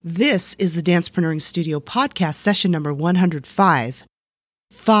This is the Dancepreneuring Studio podcast, session number 105.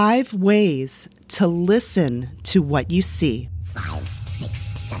 5 ways to listen to what you see. 5, 6,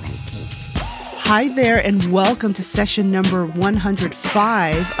 7, 8. Hi there, and welcome to session number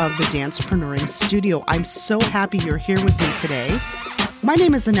 105 of the Dancepreneuring Studio. I'm so happy you're here with me today. My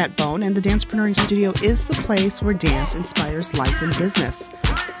name is Annette Bone, and the Dancepreneuring Studio is the place where dance inspires life and business.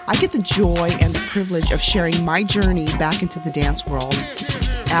 I get the joy and the privilege of sharing my journey back into the dance world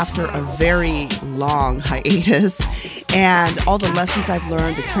after a very long hiatus, and all the lessons I've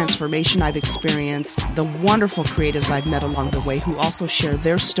learned, the transformation I've experienced, the wonderful creatives I've met along the way who also share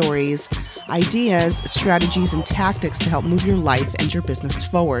their stories, ideas, strategies, and tactics to help move your life and your business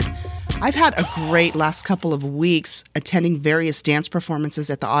forward. I've had a great last couple of weeks attending various dance performances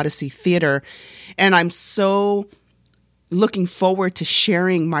at the Odyssey Theater, and I'm so looking forward to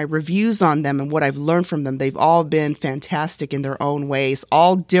sharing my reviews on them and what I've learned from them. They've all been fantastic in their own ways,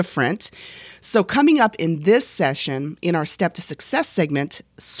 all different. So coming up in this session, in our Step to Success segment,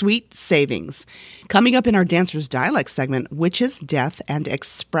 Sweet Savings. Coming up in our Dancer's Dialect segment, Witches, Death, and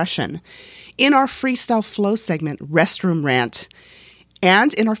Expression. In our Freestyle Flow segment, Restroom Rant.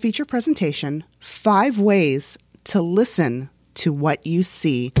 And in our feature presentation, 5 ways to listen to what you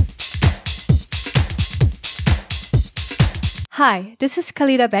see. Hi, this is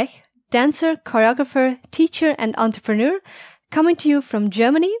Kalida Beck, dancer, choreographer, teacher, and entrepreneur, coming to you from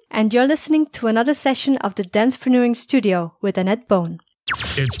Germany, and you're listening to another session of the Dancepreneuring Studio with Annette Bone.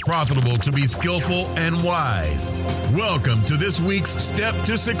 It's profitable to be skillful and wise. Welcome to this week's Step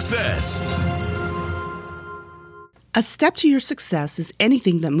to Success. A step to your success is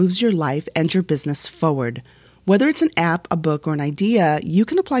anything that moves your life and your business forward. Whether it's an app, a book, or an idea, you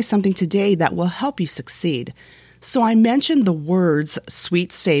can apply something today that will help you succeed. So I mentioned the words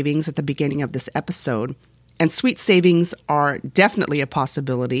sweet savings at the beginning of this episode, and sweet savings are definitely a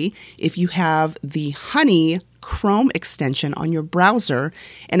possibility if you have the Honey Chrome extension on your browser,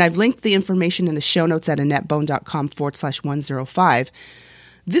 and I've linked the information in the show notes at AnnetteBone.com/105.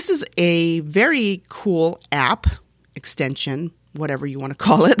 This is a very cool app, extension, whatever you want to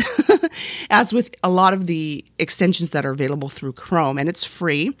call it, as with a lot of the extensions that are available through Chrome, and it's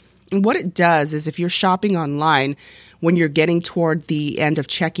free. And what it does is if you're shopping online, when you're getting toward the end of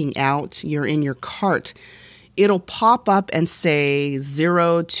checking out, you're in your cart, it'll pop up and say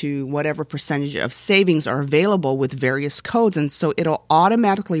 0 to whatever percentage of savings are available with various codes. And so it'll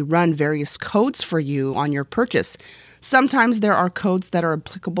automatically run various codes for you on your purchase. Sometimes there are codes that are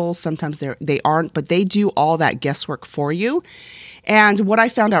applicable, sometimes they aren't, but they do all that guesswork for you. And what I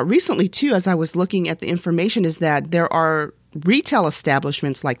found out recently, too, as I was looking at the information, is that there are retail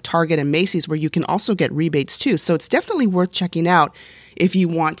establishments like Target and Macy's where you can also get rebates too. So it's definitely worth checking out if you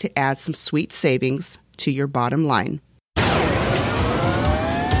want to add some sweet savings to your bottom line.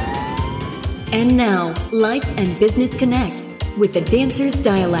 And now, Life and Business Connect with the Dancer's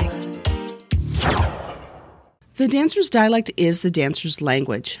Dialect. The Dancer's Dialect is the dancer's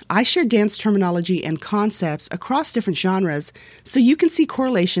language. I share dance terminology and concepts across different genres so you can see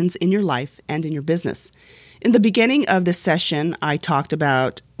correlations in your life and in your business. In the beginning of this session, I talked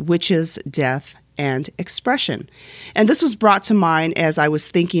about witches, death, and expression. And this was brought to mind as I was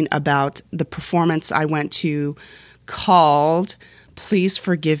thinking about the performance I went to called, please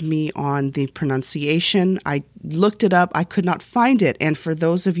forgive me on the pronunciation. I looked it up. I could not find it. And for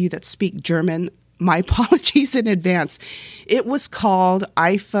those of you that speak German, my apologies in advance. It was called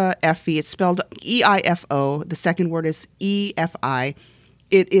Eifa Effi. It's spelled E-I-F-O. The second word is E-F-I.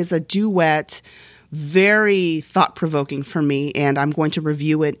 It is a duet, very thought-provoking for me, and I'm going to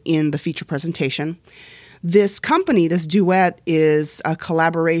review it in the feature presentation. This company, this duet, is a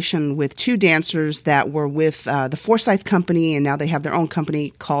collaboration with 2 dancers that were with the Forsyth Company, and now they have their own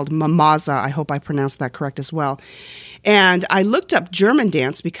company called Mamaza. I hope I pronounced that correct as well. And I looked up German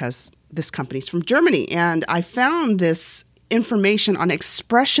dance because this company's from Germany, and I found this information on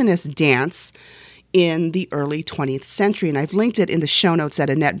expressionist dance in the early 20th century. And I've linked it in the show notes at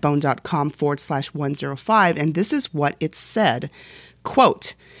AnnetteBone.com/105. And this is what it said.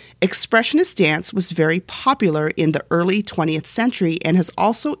 Quote, expressionist dance was very popular in the early 20th century and has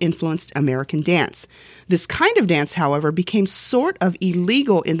also influenced American dance. This kind of dance, however, became sort of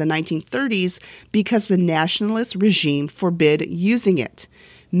illegal in the 1930s because the nationalist regime forbid using it.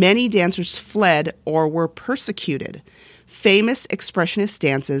 Many dancers fled or were persecuted. Famous expressionist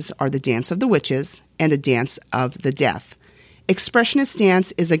dances are the Dance of the Witches and the Dance of the Deaf. Expressionist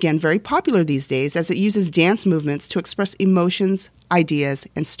dance is again very popular these days as it uses dance movements to express emotions, ideas,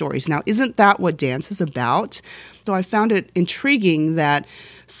 and stories. Now, isn't that what dance is about? So I found it intriguing that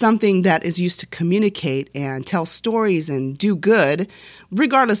something that is used to communicate and tell stories and do good,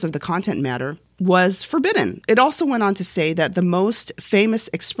 regardless of the content matter, was forbidden. It also went on to say that the most famous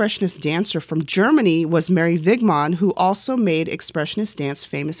expressionist dancer from Germany was Mary Wigman, who also made expressionist dance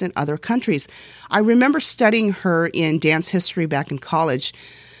famous in other countries. I remember studying her in dance history back in college,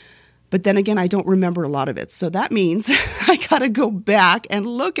 but then again, I don't remember a lot of it. So that means I got to go back and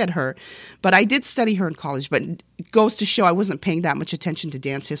look at her. But I did study her in college, but it goes to show I wasn't paying that much attention to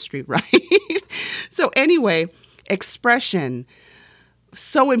dance history, right? So anyway, expression,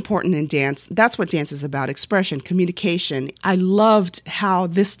 so important in dance. That's what dance is about, expression, communication. I loved how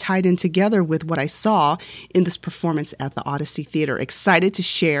this tied in together with what I saw in this performance at the Odyssey Theater. Excited to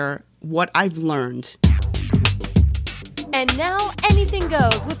share what I've learned. And now, anything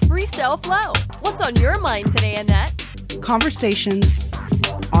goes with Freestyle Flow. What's on your mind today, Annette? Conversations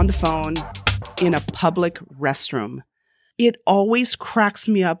on the phone in a public restroom. It always cracks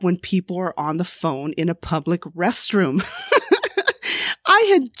me up when people are on the phone in a public restroom. I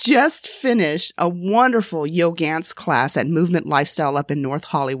had just finished a wonderful Yogance class at Movement Lifestyle up in North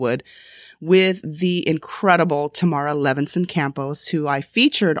Hollywood with the incredible Tamara Levinson Campos, who I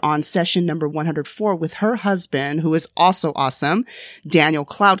featured on session number 104 with her husband, who is also awesome, Daniel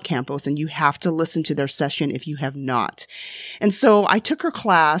Cloud Campos, and you have to listen to their session if you have not. And so I took her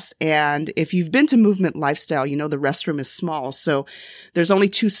class, and if you've been to Movement Lifestyle, you know the restroom is small, so there's only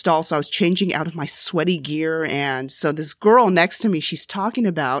 2 stalls, so I was changing out of my sweaty gear, and so this girl next to me, she's talking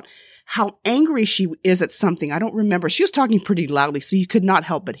about how angry she is at something. I don't remember. She was talking pretty loudly, so you could not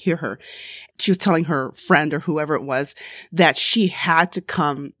help but hear her. She was telling her friend or whoever it was that she had to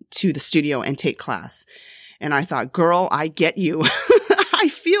come to the studio and take class. And I thought, girl, I get you. I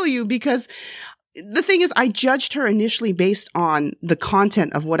feel you, because the thing is, I judged her initially based on the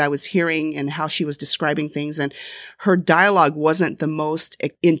content of what I was hearing and how she was describing things. And her dialogue wasn't the most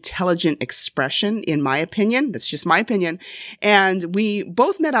intelligent expression, in my opinion. That's just my opinion. And we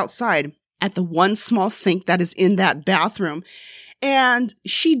both met outside at the one small sink that is in that bathroom. And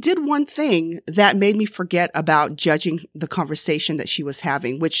she did one thing that made me forget about judging the conversation that she was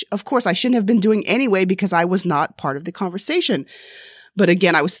having, which, of course, I shouldn't have been doing anyway because I was not part of the conversation. But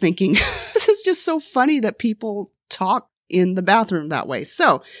again, I was thinking, this is just so funny that people talk in the bathroom that way.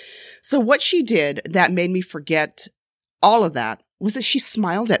 So what she did that made me forget all of that was that she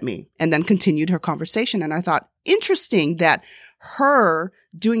smiled at me and then continued her conversation. And I thought, interesting that her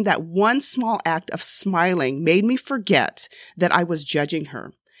doing that one small act of smiling made me forget that I was judging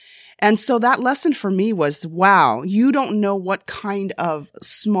her. And so that lesson for me was, wow, you don't know what kind of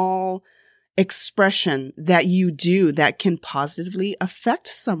small expression that you do that can positively affect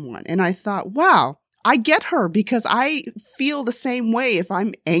someone. And I thought, wow, I get her, because I feel the same way. If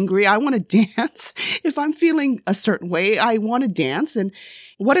I'm angry, I want to dance. If I'm feeling a certain way, I want to dance. And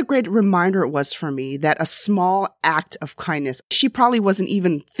what a great reminder it was for me that a small act of kindness, she probably wasn't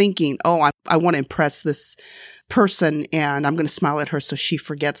even thinking, oh, I want to impress this person and I'm going to smile at her so she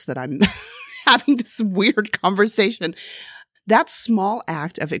forgets that I'm having this weird conversation. That small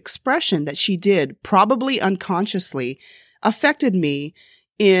act of expression that she did, probably unconsciously, affected me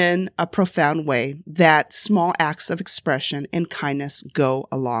in a profound way. That small acts of expression and kindness go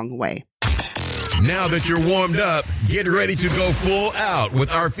a long way. Now that you're warmed up, get ready to go full out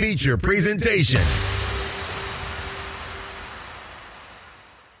with our feature presentation.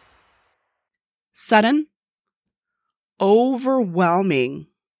 Sudden, overwhelming,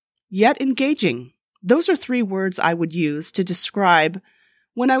 yet engaging. Those are 3 words I would use to describe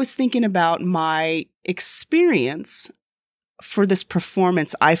when I was thinking about my experience for this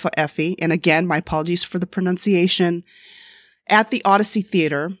performance, I for Effie, and again, my apologies for the pronunciation, at the Odyssey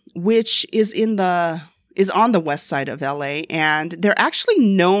Theater, which is on the west side of LA, and they're actually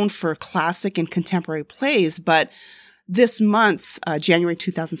known for classic and contemporary plays, but this month, January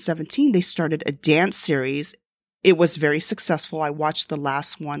 2017, they started a dance series. It was very successful. I watched the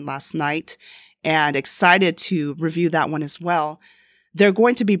last one last night, and excited to review that one as well. They're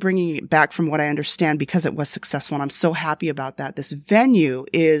going to be bringing it back from what I understand because it was successful, and I'm so happy about that. This venue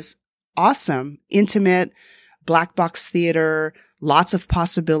is awesome, intimate, black box theater, lots of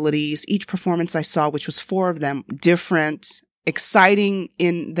possibilities. Each performance I saw, which was 4 of them, different, exciting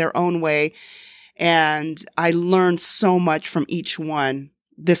in their own way, and I learned so much from each one.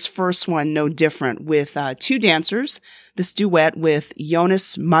 This first one, no different, with 2 dancers, this duet with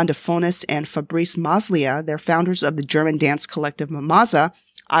Jonas Mandafonis and Fabrice Maslia. They're founders of the German dance collective Mamaza.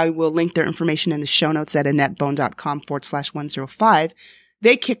 I will link their information in the show notes at AnnetteBone.com/105.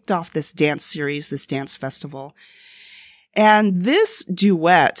 They kicked off this dance series, this dance festival. And this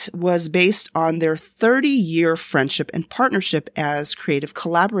duet was based on their 30-year friendship and partnership as creative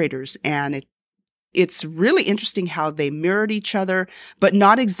collaborators. And it's really interesting how they mirrored each other, but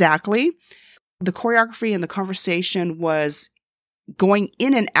not exactly. The choreography and the conversation was going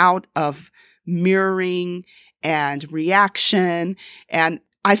in and out of mirroring and reaction. And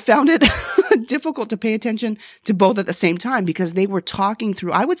I found it difficult to pay attention to both at the same time because they were talking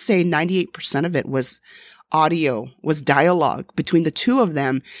through, I would say 98% of it was audio, was dialogue between the two of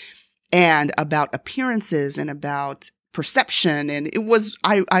them and about appearances and about perception. And it was,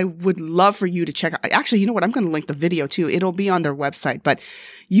 I would love for you to check out. Actually, you know what? I'm going to link the video too. It'll be on their website, but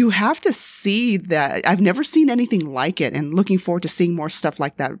you have to see that. I've never seen anything like it and looking forward to seeing more stuff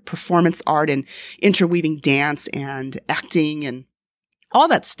like that. Performance art and interweaving dance and acting and all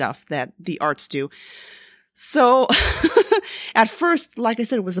that stuff that the arts do. So at first, like I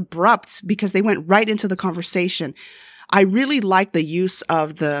said, it was abrupt because they went right into the conversation. I really liked the use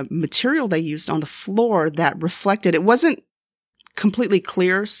of the material they used on the floor that reflected. It wasn't completely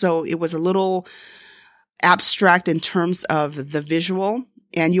clear, so it was a little abstract in terms of the visual,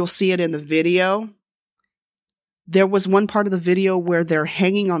 and you'll see it in the video. There was one part of the video where they're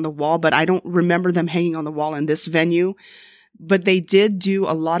hanging on the wall, but I don't remember them hanging on the wall in this venue. But they did do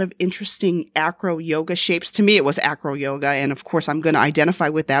a lot of interesting acro yoga shapes. To me, it was acro yoga. And of course, I'm going to identify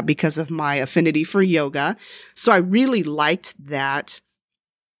with that because of my affinity for yoga. So I really liked that.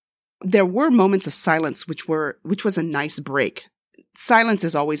 There were moments of silence, which was a nice break. Silence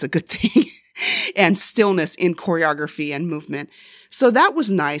is always a good thing and stillness in choreography and movement. So that was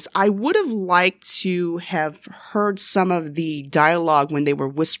nice. I would have liked to have heard some of the dialogue when they were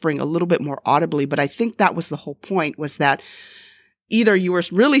whispering a little bit more audibly, but I think that was the whole point, was that either you were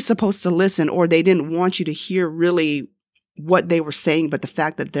really supposed to listen or they didn't want you to hear really what they were saying, but the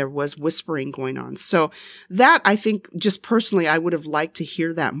fact that there was whispering going on. So that, I think, just personally, I would have liked to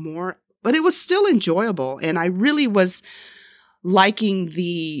hear that more, but it was still enjoyable. And I really was liking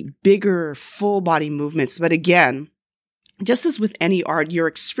the bigger full body movements. But again, just as with any art, you're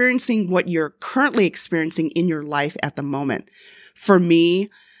experiencing what you're currently experiencing in your life at the moment. For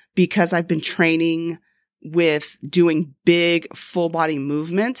me, because I've been training with doing big full body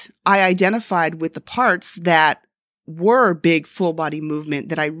movement, I identified with the parts that were big full body movement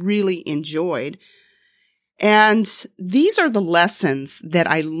that I really enjoyed. And these are the lessons that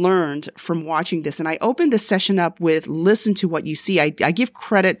I learned from watching this. And I opened this session up with listen to what you see. I give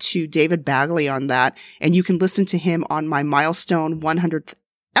credit to David Bagley on that. And you can listen to him on my milestone 100th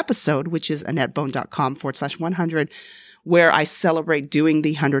episode, which is AnnetteBone.com/100, where I celebrate doing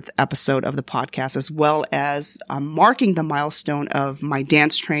the 100th episode of the podcast, as well as marking the milestone of my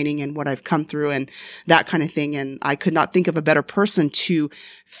dance training and what I've come through and that kind of thing. And I could not think of a better person to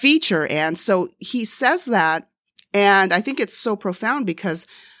feature. And so he says that, and I think it's so profound because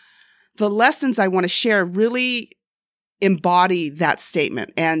the lessons I want to share really embody that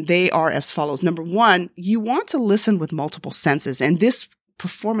statement. And they are as follows. Number one, you want to listen with multiple senses. And this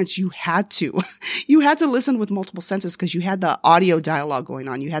performance, you had to listen with multiple senses because you had the audio dialogue going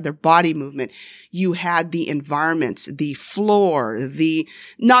on. You had their body movement. You had the environment, the floor,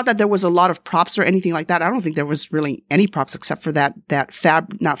 not that there was a lot of props or anything like that. I don't think there was really any props except for the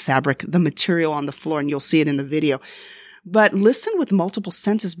material on the floor. And you'll see it in the video, but listen with multiple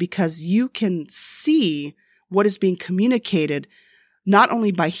senses because you can see what is being communicated, not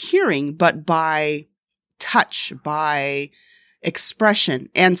only by hearing, but by touch, by expression.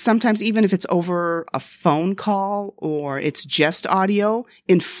 And sometimes even if it's over a phone call or it's just audio,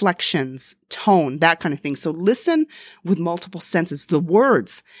 inflections, tone, that kind of thing. So listen with multiple senses. The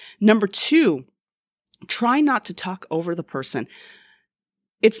words. Number two, try not to talk over the person.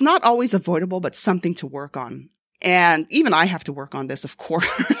 It's not always avoidable, but something to work on. And even I have to work on this, of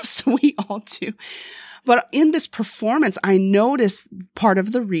course. We all do. But in this performance, I noticed part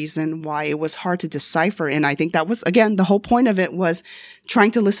of the reason why it was hard to decipher. And I think that was, again, the whole point of it was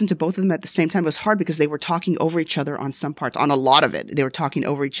trying to listen to both of them at the same time. It was hard because they were talking over each other on some parts, on a lot of it. They were talking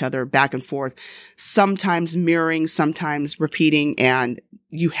over each other back and forth, sometimes mirroring, sometimes repeating, and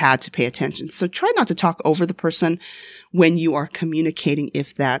you had to pay attention. So try not to talk over the person when you are communicating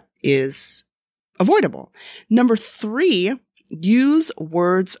if that is avoidable. Number three, use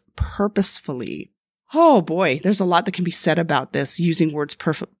words purposefully. Oh boy, there's a lot that can be said about this, using words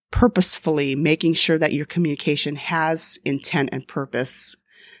purposefully, making sure that your communication has intent and purpose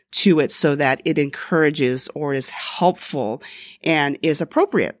to it so that it encourages or is helpful and is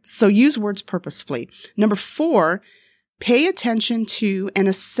appropriate. So use words purposefully. Number four, Pay attention to and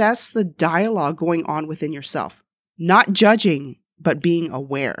assess the dialogue going on within yourself. Not judging, but being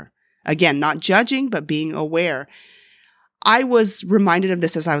aware. Again, not judging, but being aware. I was reminded of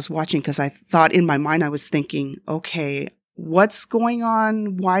this as I was watching because I thought in my mind, I was thinking, okay, what's going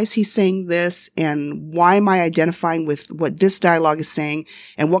on? Why is he saying this? And why am I identifying with what this dialogue is saying?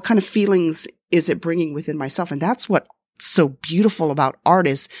 And what kind of feelings is it bringing within myself? And that's what's so beautiful about art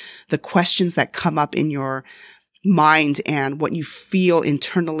is the questions that come up in your mind and what you feel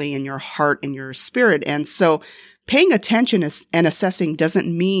internally in your heart and your spirit. And so paying attention and assessing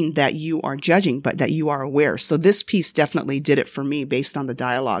doesn't mean that you are judging, but that you are aware. So this piece definitely did it for me based on the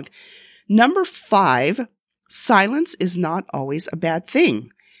dialogue. Number 5, silence is not always a bad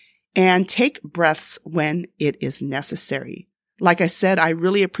thing. And take breaths when it is necessary. Like I said, I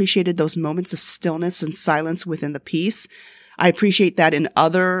really appreciated those moments of stillness and silence within the piece. I appreciate that in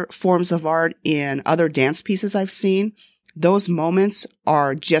other forms of art, in other dance pieces I've seen. Those moments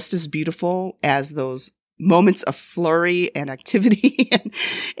are just as beautiful as those moments of flurry and activity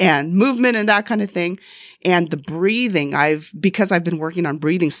and movement and that kind of thing. And the breathing, because I've been working on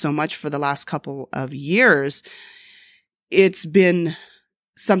breathing so much for the last couple of years, it's been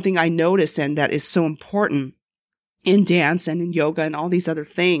something I notice and that is so important in dance and in yoga and all these other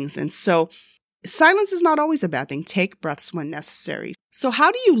things. And so silence is not always a bad thing. Take breaths when necessary. So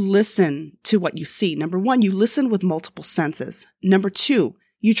how do you listen to what you see? Number 1, you listen with multiple senses. Number 2,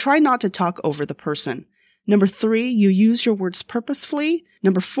 you try not to talk over the person. Number 3, you use your words purposefully.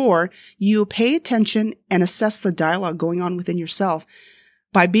 Number 4, you pay attention and assess the dialogue going on within yourself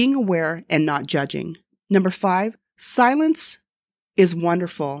by being aware and not judging. Number 5, silence is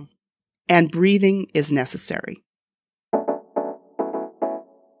wonderful and breathing is necessary.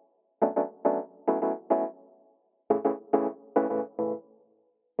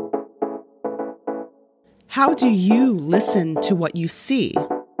 How do you listen to what you see?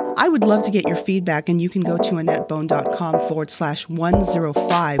 I would love to get your feedback, and you can go to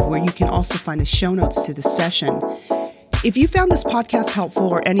AnnetteBone.com/105, where you can also find the show notes to the session. If you found this podcast helpful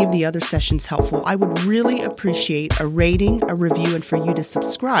or any of the other sessions helpful, I would really appreciate a rating, a review, and for you to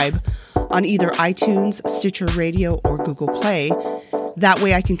subscribe on either iTunes, Stitcher Radio, or Google Play. That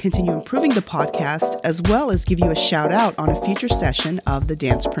way I can continue improving the podcast, as well as give you a shout out on a future session of the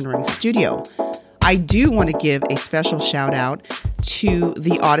Dancepreneuring Studio. I do want to give a special shout out to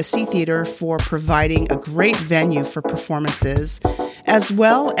the Odyssey Theater for providing a great venue for performances, as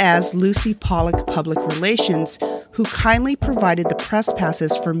well as Lucy Pollock Public Relations, who kindly provided the press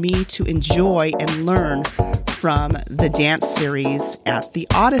passes for me to enjoy and learn from the dance series at the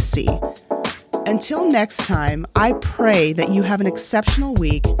Odyssey. Until next time, I pray that you have an exceptional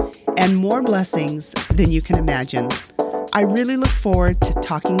week and more blessings than you can imagine. I really look forward to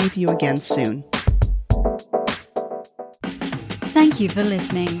talking with you again soon. Thank you for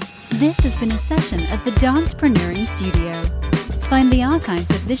listening. This has been a session of the Dancepreneuring Studio. Find the archives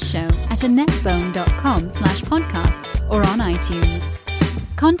of this show at AnnetteBone.com/podcast or on iTunes.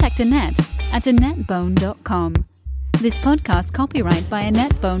 Contact Annette at AnnetteBone.com. This podcast copyright by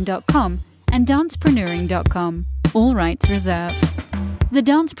AnnetteBone.com and Dancepreneuring.com. All rights reserved. The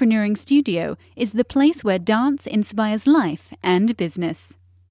Dancepreneuring Studio is the place where dance inspires life and business.